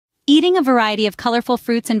Eating a variety of colorful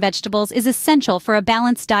fruits and vegetables is essential for a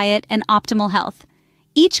balanced diet and optimal health.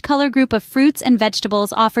 Each color group of fruits and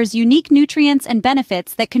vegetables offers unique nutrients and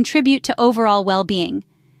benefits that contribute to overall well-being.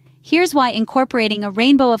 Here's why incorporating a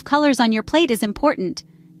rainbow of colors on your plate is important.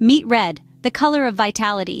 Meet red, the color of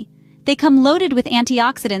vitality. They come loaded with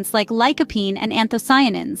antioxidants like lycopene and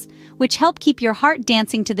anthocyanins, which help keep your heart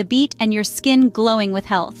dancing to the beat and your skin glowing with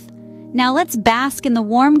health. Now let's bask in the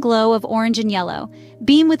warm glow of orange and yellow,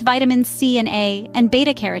 beam with vitamins C and A and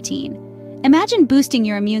beta-carotene. Imagine boosting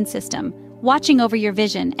your immune system, watching over your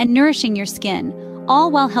vision and nourishing your skin,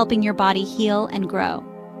 all while helping your body heal and grow.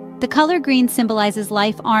 The color green symbolizes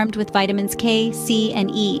life armed with vitamins K, C,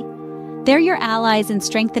 and E. They're your allies in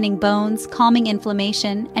strengthening bones, calming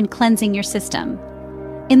inflammation, and cleansing your system.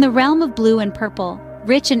 In the realm of blue and purple,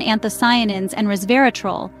 rich in anthocyanins and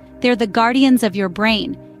resveratrol, they're the guardians of your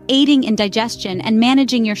brain, aiding in digestion and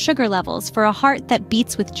managing your sugar levels for a heart that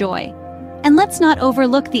beats with joy. And let's not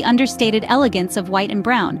overlook the understated elegance of white and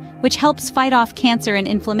brown, which helps fight off cancer and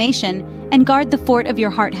inflammation and guard the fort of your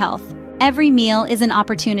heart health. Every meal is an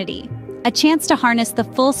opportunity, a chance to harness the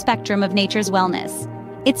full spectrum of nature's wellness.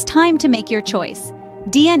 It's time to make your choice.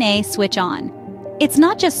 DNA Switch On. It's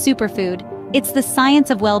not just superfood, it's the science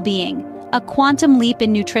of well-being, a quantum leap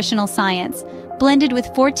in nutritional science, blended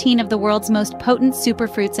with 14 of the world's most potent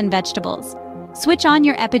superfruits and vegetables. Switch on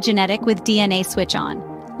your epigenetic with DNA Switch On.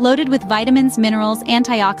 Loaded with vitamins, minerals,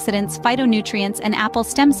 antioxidants, phytonutrients, and apple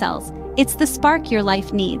stem cells, it's the spark your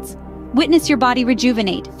life needs. Witness your body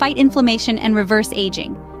rejuvenate, fight inflammation, and reverse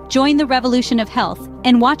aging. Join the revolution of health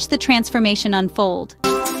and watch the transformation unfold.